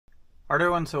Alright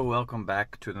everyone, so welcome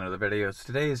back to another video. So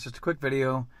today is just a quick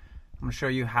video. I'm going to show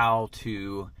you how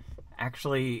to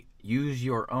actually use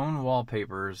your own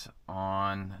wallpapers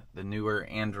on the newer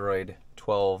Android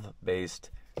 12 based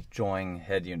join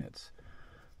head units.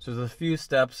 So there's a few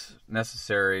steps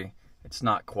necessary. It's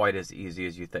not quite as easy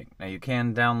as you think. Now you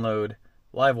can download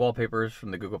live wallpapers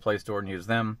from the Google Play Store and use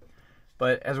them.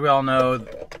 But as we all know,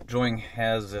 Join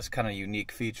has this kind of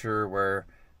unique feature where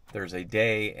there's a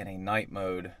day and a night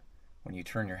mode. When you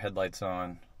turn your headlights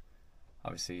on,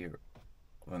 obviously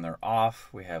when they're off,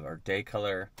 we have our day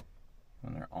color.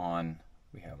 When they're on,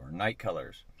 we have our night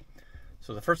colors.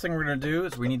 So the first thing we're going to do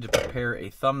is we need to prepare a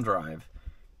thumb drive.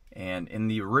 And in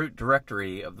the root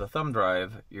directory of the thumb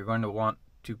drive, you're going to want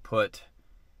to put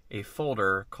a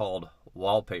folder called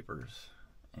Wallpapers.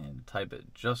 And type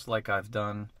it just like I've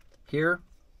done here.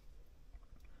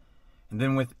 And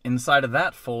then inside of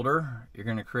that folder, you're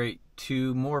going to create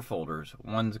two more folders.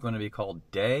 One's going to be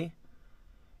called Day,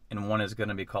 and one is going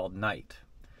to be called Night.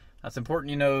 Now, it's important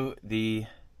you know the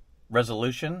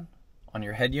resolution on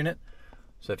your head unit.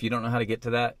 So if you don't know how to get to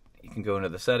that, you can go into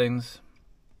the Settings,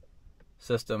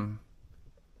 System,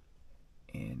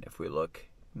 and if we look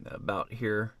about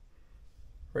here,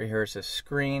 right here it says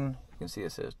Screen. You can see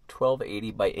it says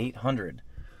 1280 by 800.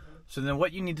 So then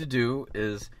what you need to do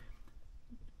is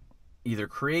either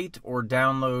create or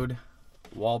download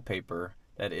wallpaper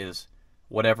that is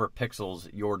whatever pixels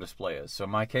your display is. So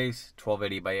in my case,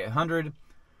 1280 by 800.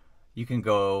 You can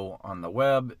go on the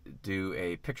web, do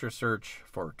a picture search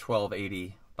for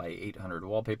 1280 by 800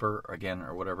 wallpaper, again,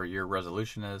 or whatever your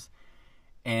resolution is,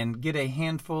 and get a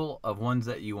handful of ones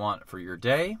that you want for your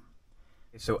day.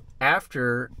 So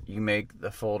after you make the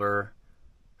folder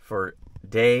for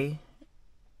day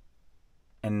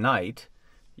and night,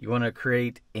 you want to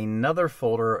create another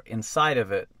folder inside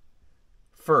of it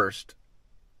first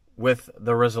with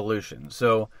the resolution.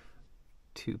 So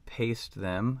to paste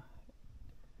them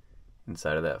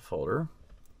inside of that folder.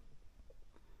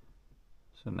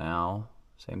 So now,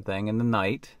 same thing in the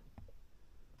night.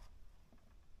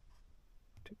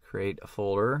 To create a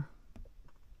folder.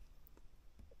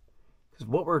 Because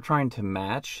what we're trying to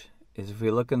match is if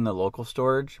we look in the local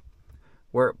storage,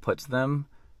 where it puts them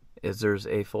is there's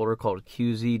a folder called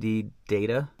QZD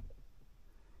Data,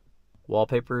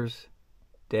 Wallpapers,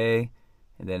 Day,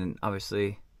 and then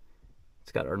obviously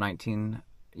it's got our 19,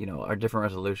 our different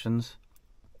resolutions.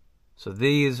 So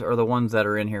these are the ones that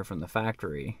are in here from the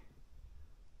factory.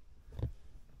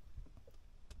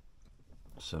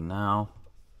 So now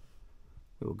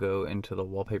we will go into the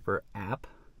Wallpaper app.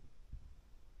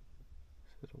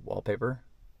 So Wallpaper,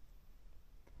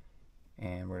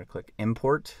 and we're going to click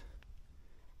Import.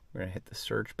 We're going to hit the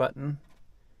search button.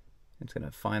 It's going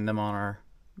to find them on our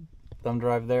thumb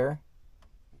drive there.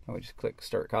 And we just click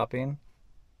Start Copying.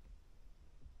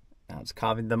 Now it's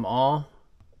copied them all.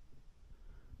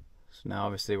 So now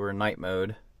obviously we're in night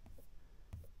mode.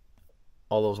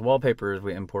 All those wallpapers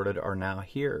we imported are now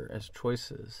here as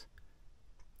choices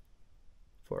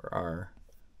for our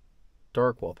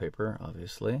dark wallpaper,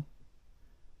 obviously.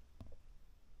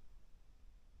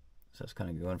 So it's kind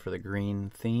of going for the green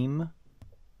theme.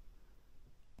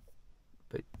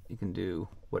 But you can do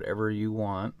whatever you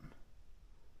want.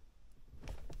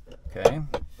 Okay,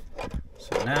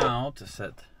 so now to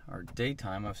set our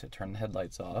daytime, I'll turn the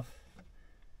headlights off.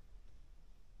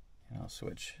 And I'll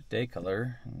switch day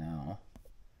color. Now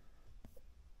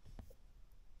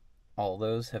all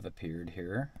those have appeared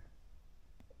here.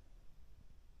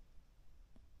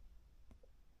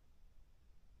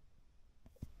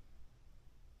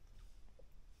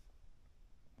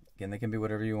 Again, they can be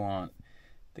whatever you want.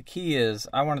 The key is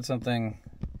I wanted something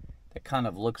that kind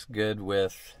of looks good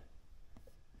with,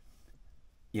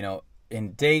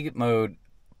 in day mode,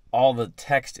 all the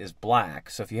text is black.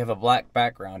 So if you have a black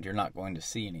background, you're not going to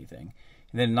see anything.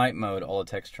 And then in night mode, all the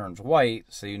text turns white,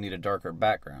 so you need a darker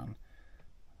background.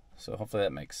 So hopefully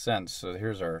that makes sense. So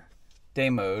here's our day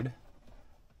mode.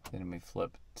 Then we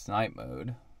flip to night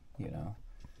mode,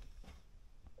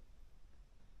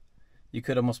 You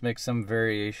could almost make some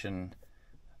variation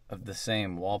of the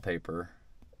same wallpaper.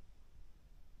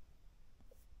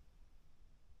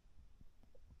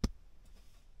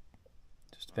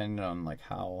 Just depending on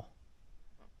how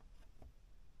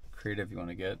creative you want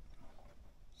to get.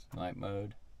 So night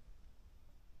mode,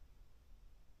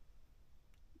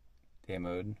 day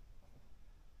mode.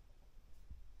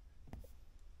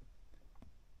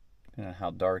 Depending on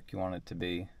how dark you want it to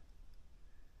be.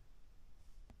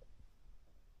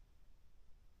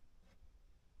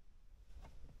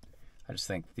 I just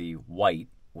think the white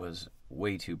was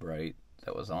way too bright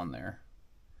that was on there.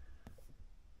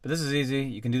 But this is easy.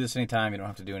 You can do this anytime. You don't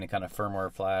have to do any kind of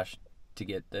firmware flash to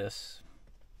get this.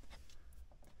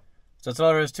 So that's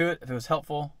all there is to it. If it was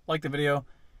helpful, like the video.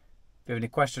 If you have any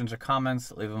questions or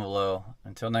comments, leave them below.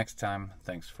 Until next time,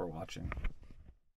 thanks for watching.